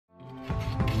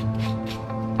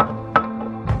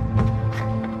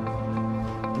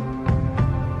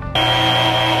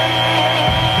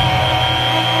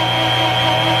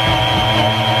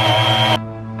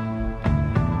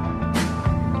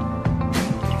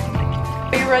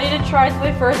ready to try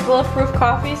my first bulletproof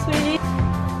coffee, sweetie?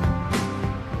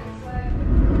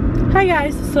 Hi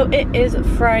guys, so it is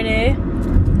Friday.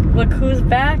 Look who's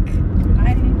back.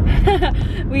 Hi.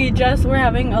 We're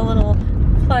having a little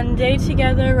fun day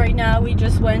together right now. We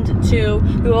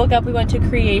woke up, we went to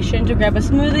Creation to grab a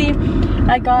smoothie.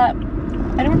 I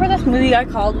don't remember what that smoothie got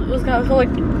called. It was called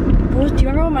like, do you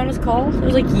remember what mine was called? It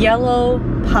was like Yellow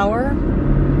Power?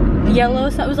 Yellow,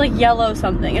 so it was like yellow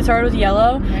something. It started with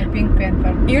yellow. My Pink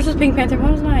Panther. Yours was Pink Panther.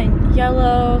 What was mine?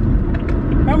 Yellow. I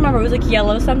don't remember. It was like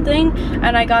yellow something.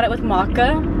 And I got it with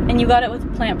maca, and you got it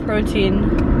with plant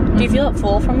protein. Do you feel it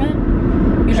full from it?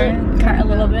 Usually, kind of a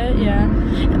little bit, yeah.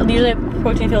 Usually,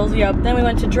 protein fills you up. Then we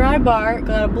went to Dry Bar.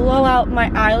 Got to blow out my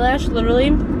eyelash,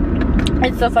 literally.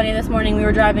 It's so funny, this morning we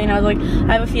were driving and I was like,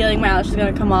 I have a feeling my eyelash is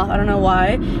gonna come off, I don't know why.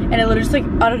 And it literally just like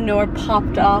out of nowhere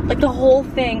popped off. Like the whole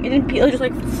thing, it didn't peel, it just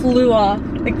like flew off,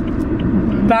 like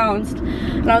bounced.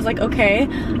 And I was like, okay.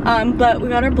 But we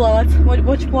got our blowouts.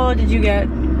 Which blowout did you get? I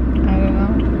don't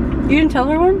know. You didn't tell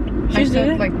her one? I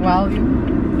said like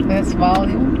volume. Less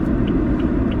volume.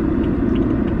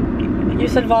 You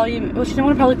said volume. Well, she didn't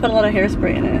want to probably put a lot of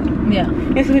hairspray in it. Yeah.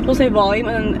 You know, some people say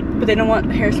volume, but they don't want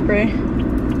hairspray.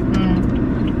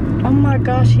 Oh my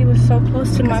gosh, he was so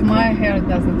close to my hair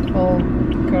doesn't fall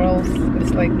curls.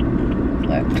 It's like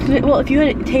left. Well, if you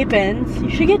had tape ins,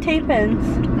 you should get tape ins.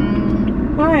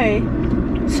 Why?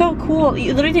 So cool.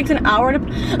 It literally takes an hour to,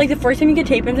 like the first time you get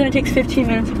tape ins and it takes 15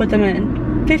 minutes to put them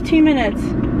in. 15 minutes.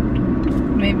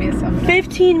 Maybe something.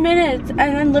 15 minutes, and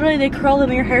then literally they curl them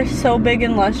and your hair is so big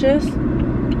and luscious.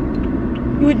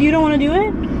 You don't want to do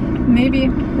it? Maybe.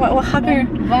 Well, how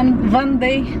come one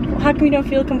day? How come you don't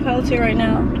feel compelled to right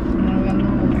now?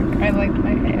 I like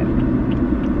my hair.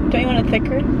 Don't you want it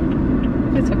thicker?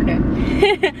 It's okay.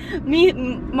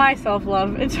 My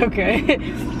self-love, it's okay.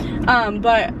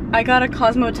 But I got a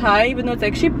Cosmo tie, even though it's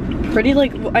actually pretty,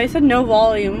 like, I said no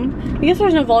volume. I guess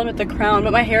there's no volume at the crown,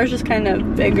 but my hair is just kind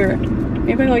of bigger.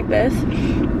 Maybe like this.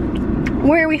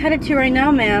 Where are we headed to right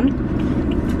now,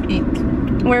 ma'am?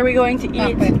 Eat. Where are we going to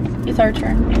eat? It's our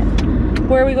turn.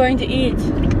 Where are we going to eat?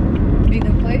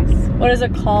 Vegan place. What is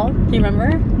it called? Do you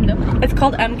remember? No. It's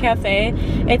called M Cafe.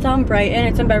 It's on Brighton.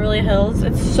 It's in Beverly Hills.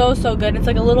 It's so good. It's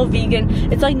like a little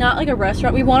vegan. It's like not like a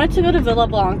restaurant. We wanted to go to Villa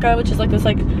Blanca, which is like this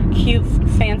like cute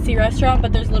fancy restaurant,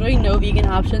 but there's literally no vegan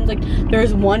options. Like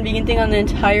there's one vegan thing on the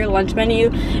entire lunch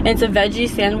menu, and it's a veggie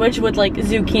sandwich with like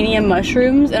zucchini and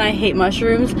mushrooms, and I hate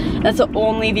mushrooms. That's the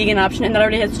only vegan option, and that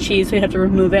already has cheese, so you have to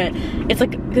remove it. It's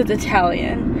like, it's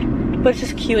Italian, but it's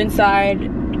just cute inside.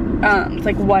 It's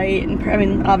like white, and I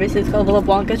mean obviously it's called Villa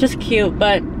Blanca. It's just cute,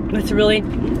 but it's really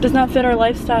does not fit our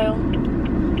lifestyle.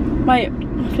 I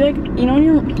feel like, you know,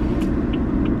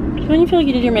 when you feel like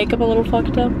you did your makeup a little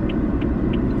fucked up.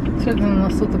 It's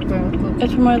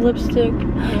for my lipstick.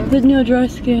 There's no dry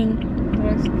skin.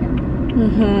 Dry skin.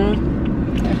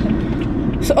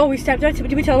 So we stepped out.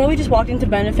 Did we tell her we just walked into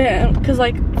Benefit? Because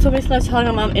like, so basically I was telling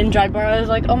my mom in Dry Bar, I was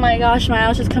like, oh my gosh, my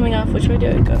eyelash is coming off. Which way do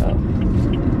I go?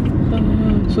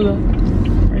 So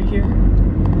right here.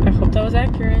 I hope that was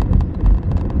accurate.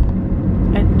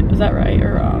 Was that right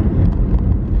or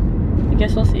wrong? I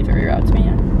guess we'll see if it reroutes me.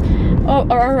 Yeah. Oh,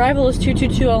 our arrival is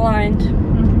 222 aligned.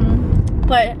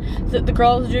 But the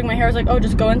girl who was doing my hair was like, oh,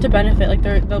 just go into Benefit. Like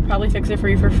they'll probably fix it for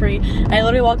you for free. And I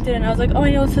literally walked in and I was like, oh,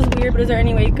 I know this is weird, but is there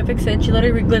any way you could fix it? And she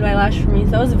literally re-glued my lash for me.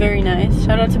 So that was very nice.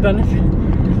 Shout out to Benefit.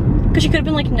 Because she could have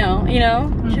been like, no, you know?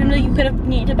 She would like, you could have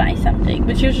needed to buy something.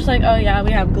 But she was just like, oh yeah,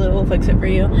 we have glue, we'll fix it for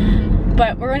you.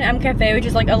 But we're in M Cafe, which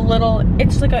is like a little,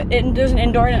 it's like there's an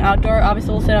indoor and an outdoor.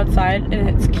 Obviously we'll sit outside and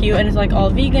it's cute and it's like all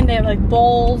vegan. They have like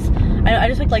bowls. I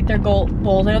just like their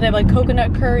bowls. I know they have like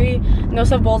coconut curry. And they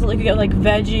also have bowls that like you get like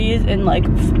veggies and like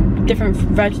different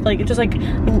veg, like it's just like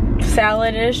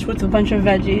salad-ish with a bunch of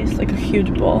veggies. Like a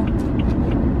huge bowl.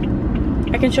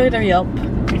 I can show you their Yelp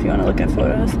if you want to look at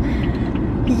photos.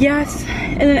 Yes,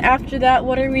 and then after that,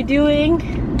 what are we doing?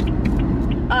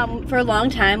 For a long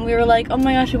time, we were like, oh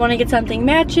my gosh, we want to get something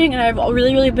matching, and I've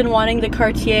really been wanting the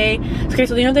Cartier. Okay,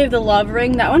 so you know they have the love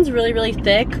ring. That one's really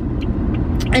thick.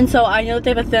 And so I know that they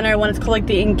have a thinner one. It's called like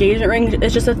the engagement ring.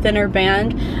 It's just a thinner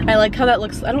band. I like how that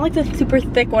looks. I don't like the super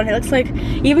thick one. It looks like,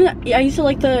 even I used to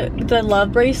like the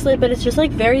love bracelet, but it's just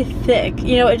like very thick.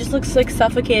 You know, it just looks like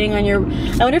suffocating on your,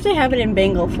 I wonder if they have it in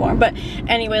bangle form. But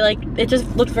anyway, like it just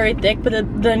looks very thick, but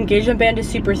the engagement band is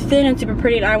super thin and super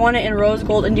pretty, and I want it in rose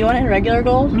gold. And do you want it in regular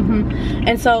gold?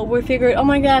 And so we figured, oh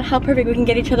my god, how perfect, we can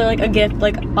get each other like a gift.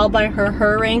 Like I'll buy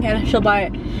her ring and she'll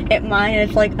buy it mine, and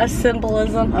it's like a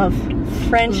symbolism of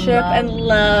friendship and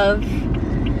love.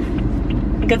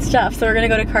 good stuff. So we're gonna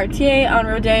go to Cartier on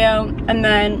Rodeo and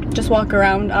then just walk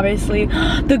around, obviously.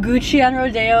 The Gucci on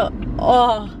Rodeo,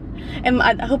 oh. And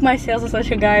I hope my sales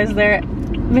associate guy is there.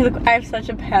 I have such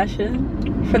a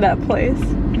passion for that place.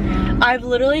 I've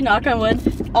literally, knock on wood,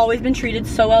 always been treated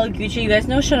so well at Gucci. You guys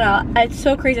know Chanel. It's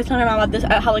so crazy. I was telling my mom about this,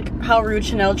 how rude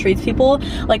Chanel treats people.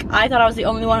 Like, I thought I was the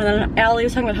only one, and then Allie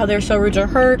was talking about how they're so rude to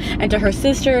her and to her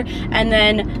sister, and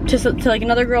then to like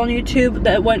another girl on YouTube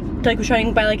that went, like, was trying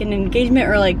to buy like an engagement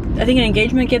or like, I think an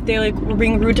engagement gift. They like were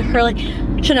being rude to her. Like,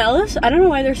 Chanel is, I don't know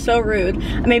why they're so rude.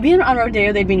 Maybe on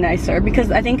Rodeo they'd be nicer, because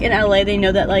I think in LA they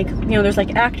know that, like, you know, there's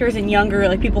like actors and younger,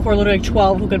 like people who are literally like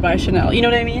 12 who could buy Chanel. You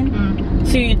know what I mean?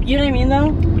 So you know what I mean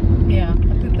though? Yeah,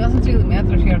 but it doesn't really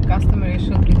matter if you're a customer, you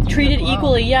should be treated well.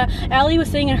 Equally. Yeah, Allie was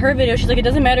saying in her video, she's like, it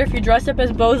doesn't matter if you dress up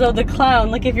as Bozo the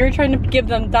Clown. Like, if you're trying to give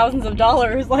them thousands of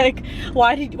dollars, like,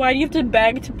 why do you have to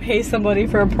beg to pay somebody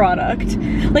for a product?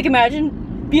 Like,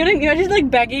 imagine, you know, just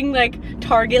like begging like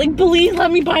Target, like, please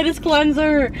let me buy this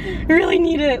cleanser, I really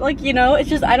need it. Like, you know, it's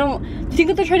just, I don't think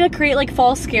that they're trying to create like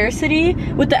false scarcity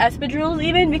with the espadrilles,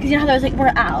 even, because you know how I was like,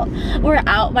 we're out.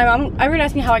 My mom, everyone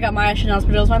asked me how I got my Chanel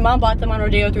espadrilles. My mom bought them on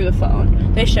Rodeo through the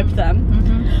phone. They shipped them.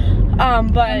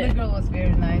 But and the girl was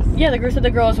very nice. Yeah, the girl said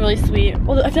the girl was really sweet.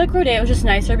 Well, I feel like Rodeo was just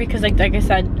nicer because, like I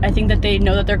said, I think that they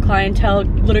know that their clientele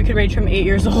literally could range from 8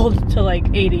 years old to like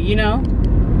 80, you know?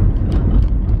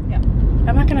 Yeah.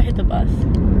 I'm not gonna hit the bus.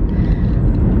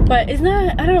 But isn't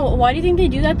that, I don't know, why do you think they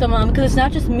do that though, Mom? Because it's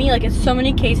not just me, like, it's so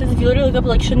many cases. If you literally look up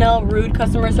like Chanel rude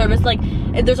customer service, like,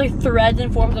 there's like threads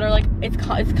and forums that are like, it's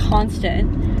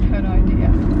constant. I have no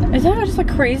idea. Is that just like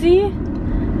crazy?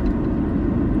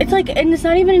 It's like, and it's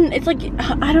not even, it's like,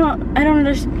 I don't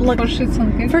understand. Like, for shits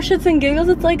and giggles? For shits and giggles,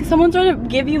 it's like someone's trying to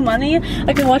give you money.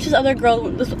 Like, I watched this other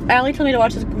girl, Allie told me to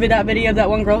watch that video of that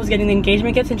one girl who was getting the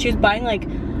engagement gifts, and she was buying like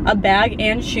a bag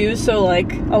and shoes, so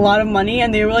like a lot of money,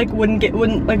 and they were like, wouldn't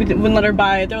let her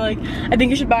buy it. They're like, I think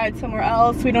you should buy it somewhere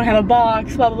else, we don't have a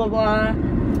box, blah blah blah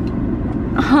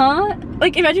blah. Huh?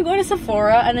 Like, imagine going to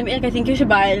Sephora and then being like, I think you should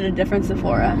buy it at a different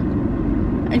Sephora.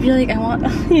 I'd be like, I want,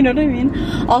 you know what I mean?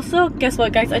 Also, guess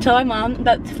what, guys? I told my mom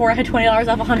that Sephora had $20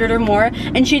 off 100 or more,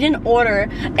 and she didn't order.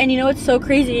 And you know what's so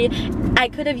crazy? I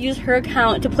could have used her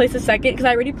account to place a second, because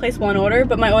I already placed one order,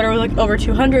 but my order was like over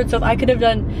 200. So if I could have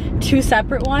done 2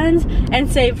 separate ones and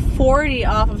saved 40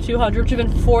 off of 200, which would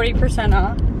have been 40%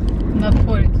 off. Not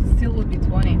 40, it still would be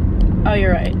 20. Oh,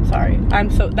 you're right. Sorry.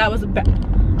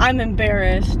 I'm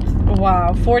embarrassed.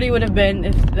 Wow. 40 would have been,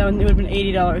 if it would have been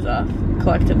 $80 off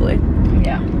collectively.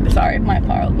 Yeah. Sorry, my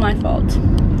fault. My fault.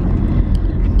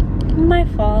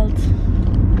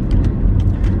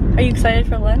 Are you excited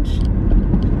for lunch?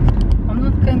 I'm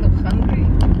not kind of hungry.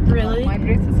 Really? My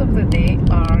bracelets of the day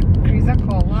are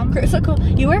chrysocolla.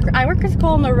 I wear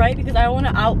chrysocolla on the right because I want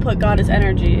to output goddess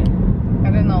energy. I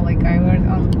don't know, like I wear it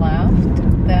on the left.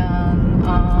 Then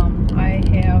I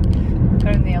have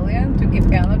carnelian to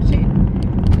give energy.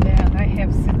 Then I have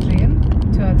citrine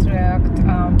to attract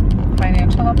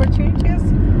financial opportunities,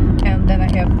 and then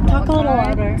I have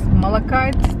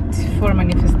malachite for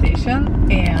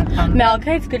manifestation, and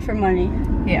malachite's good for money.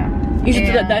 Yeah, you should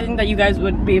do that. I think that you guys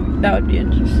would be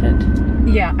interested.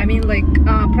 Yeah, I mean, like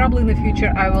probably in the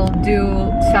future I will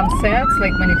do some sets,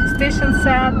 like manifestation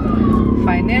set,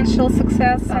 financial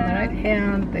success. On the right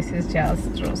hand, this is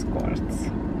just rose quartz.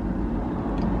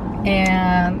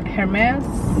 And Hermes.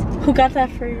 Who got that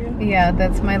for you? Yeah,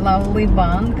 that's my lovely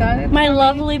bun. Got it? My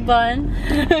lovely bun.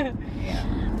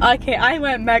 Yeah. Okay, I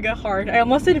went mega hard. I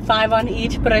almost did 5 on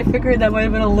each, but I figured that might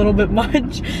have been a little bit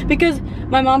much because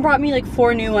my mom brought me like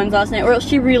 4 new ones last night, or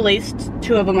she relaced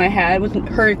 2 of them I had with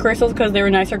her crystals because they were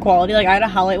nicer quality. Like, I had a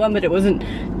howlite one, but it wasn't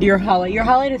your howlite. Your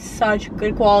howlite is such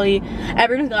good quality.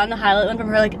 Everyone's gotten the highlight one from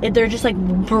her. Like, they're just like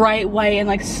bright white and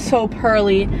like so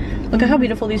pearly. Look at how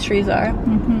beautiful these trees are.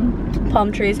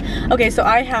 Palm trees. Okay, so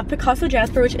I have Picasso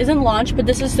Jasper, which isn't launched, but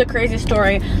this is the crazy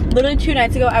story. Literally 2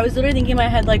 nights ago, I was literally thinking in my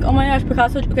head, like, oh my gosh,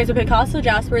 Picasso. Okay, so Picasso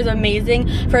Jasper is amazing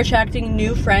for attracting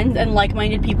new friends and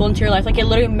like-minded people into your life. Like, it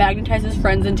literally magnetizes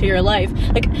friends into your life.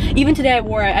 Like, even today I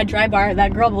wore it at Dry Bar.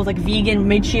 That girl was like vegan,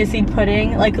 made chia seed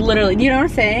pudding. Like, literally, you know what I'm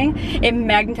saying? It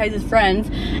magnetizes friends.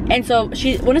 And so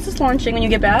when is this launching? When you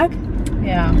get back?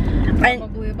 Yeah,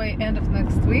 probably by end of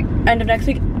next week. End of next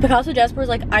week. Picasso Jasper is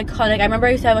like iconic. I remember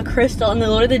I used to have a crystal, and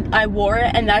literally I wore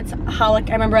it, and that's how, like,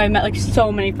 I remember I met like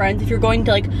so many friends. If you're going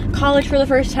to like college for the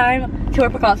first time, to wear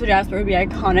Picasso Jasper would be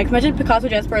iconic. Imagine Picasso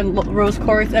Jasper and rose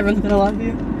quartz. Everyone's gonna love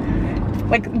you.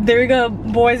 Like, there you go,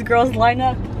 boys, girls, line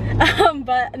up.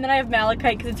 And then I have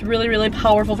malachite because it's really, really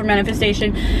powerful for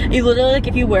manifestation. You literally, like,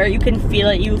 if you wear it, you can feel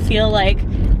it. You feel like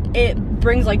it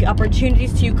brings like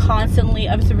opportunities to you constantly.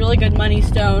 It's a really good money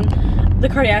stone. the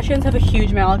Kardashians have a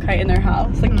huge malachite in their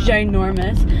house, like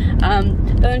ginormous.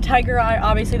 Then tiger eye,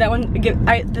 obviously that one.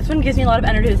 This one gives me a lot of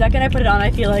energy. The second I put it on,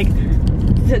 I feel like.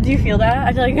 Do you feel that?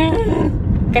 I feel like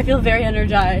I feel very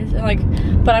energized, and like,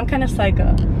 but I'm kind of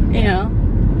psycho, you know.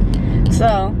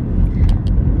 So,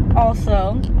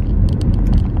 also,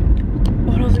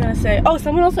 what was I gonna say? Oh,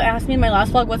 someone also asked me in my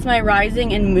last vlog, what's my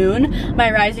rising and moon?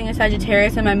 My rising is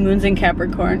Sagittarius and my moon's in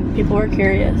Capricorn. People were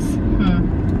curious.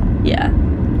 Yeah.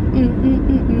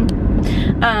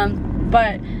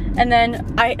 But, and then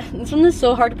this one is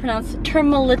so hard to pronounce,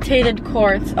 tourmalitated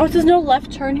quartz. Oh, it says no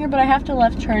left turn here, but I have to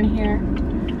left turn here.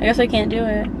 I guess I can't do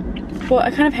it. Well, I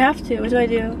kind of have to. What do I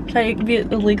do? Should I be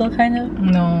illegal, kind of?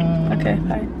 No. Okay,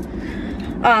 fine.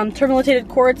 Tourmalitated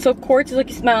quartz. So quartz is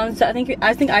like smells. I think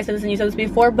I said this and you said this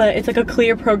before, but it's like a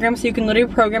clear program, so you can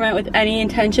literally program it with any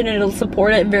intention and it'll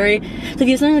support it. So if you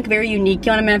have something like very unique,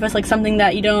 you want to manifest like something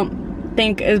that you don't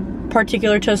think is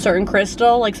particular to a certain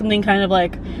crystal, like something kind of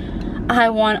like I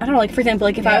don't know, like for example,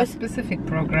 like if I was specific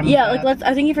program. Yeah, like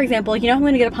I think for example, like you know, I'm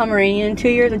gonna get a Pomeranian in 2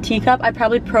 years, a teacup. I'd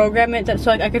probably program it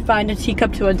so like I could find a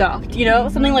teacup to adopt. You know,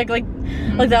 something like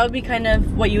that would be kind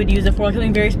of what you would use it for, like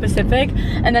something very specific.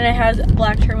 And then it has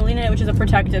black tourmaline in it, which is a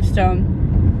protective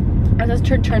stone. It says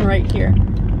turn right here.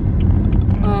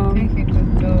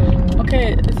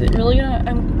 Okay, is it really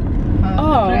gonna?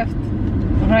 Left,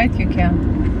 right, you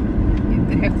can.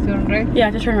 You have to turn right. Yeah,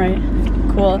 to turn right.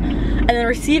 Cool. And then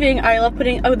receiving, I love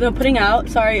putting out,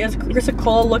 sorry, is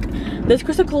Chrysocolla. Look, this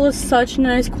Chrysocolla is such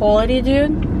nice quality,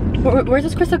 dude. Where's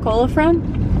this Chrysocolla from?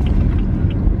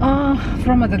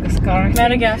 From Madagascar.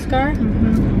 Madagascar?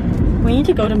 We need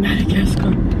to go to Madagascar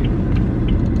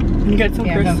and get some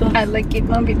crystals. I like it,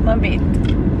 move it, move it.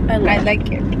 I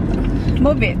like it.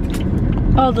 Move it.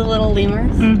 Oh, the little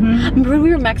lemurs. Remember when we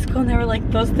were in Mexico and there were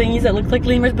like those things that looked like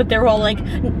lemurs, but they were all like,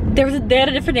 they had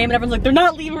a different name and everyone's like, they're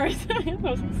not lemurs. I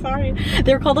was like, sorry.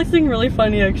 They were called like something really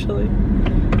funny actually.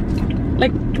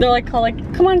 Like, they're like called like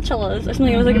Comanchelas or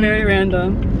something. It was like very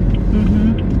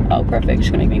random. Oh, perfect.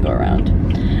 Just gonna make me go around.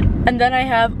 And then I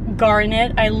have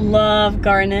garnet. I love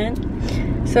garnet.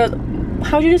 So,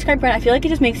 how would you describe garnet? I feel like it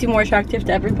just makes you more attractive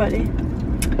to everybody.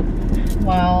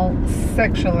 Well,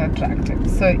 sexually attractive.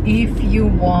 So if you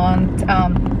want,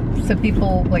 so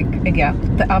people like,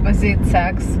 again, the opposite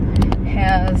sex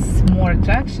has more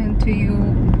attraction to you,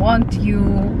 want to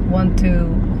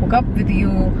hook up with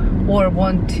you, or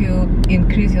want to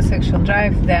increase your sexual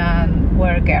drive, then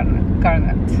wear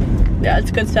garnet. Yeah,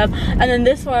 it's good stuff. And then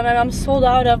this one, I'm sold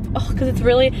out of, because it's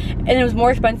really, and it was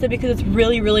more expensive because it's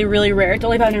really, really, really rare. It's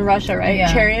only found in Russia, right?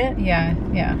 Yeah. Chariot? Yeah.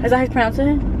 Is that how you pronounce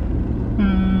it?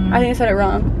 I think I said it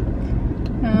wrong.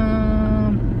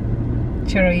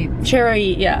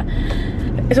 Chariot, yeah.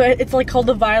 So it's like called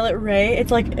the Violet Ray.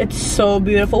 It's like, it's so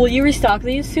beautiful. Will you restock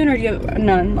these soon, or do you have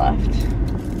none left?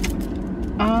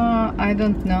 I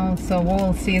don't know, so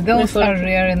we'll see. Those are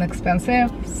rare and expensive,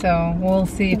 so we'll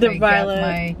see if I get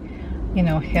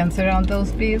my, hands around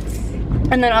those beads.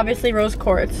 And then obviously rose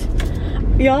quartz.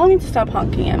 Y'all need to stop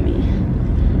honking at me.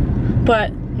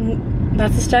 But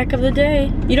that's the stack of the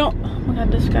day. You don't, oh my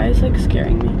god, this guy is like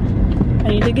scaring me. I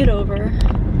need to get over.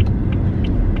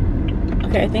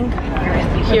 Okay, I think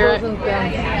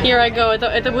here I go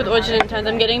with Origin Intense.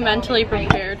 I'm getting mentally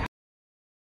prepared.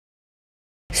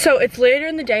 So it's later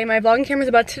in the day. My vlogging camera's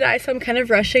about to die, so I'm kind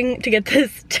of rushing to get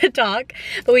this to talk.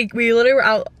 But we literally were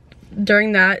out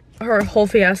during that whole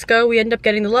fiasco. We ended up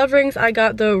getting the love rings. I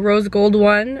got the rose gold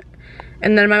one,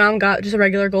 and then my mom got just a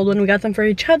regular gold one. We got them for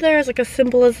each other as like a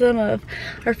symbolism of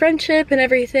our friendship and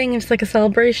everything. It's like a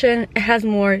celebration. It has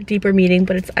more deeper meaning,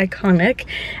 but it's iconic,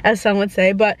 as some would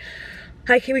say. But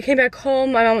we came back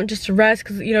home. My mom went just to rest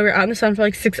because, we were out in the sun for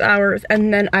like 6 hours.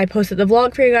 And then I posted the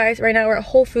vlog for you guys. Right now we're at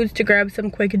Whole Foods to grab some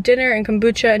quick dinner and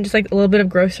kombucha and just like a little bit of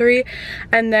grocery.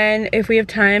 And then if we have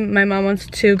time, my mom wants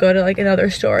to go to like another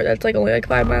store that's like only like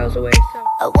 5 miles away. So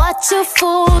I watch you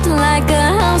fold like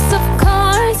a house of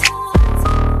cards.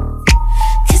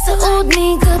 Kiss the old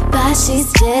me goodbye.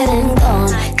 She's dead and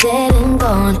gone, dead and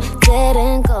gone, dead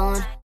and gone.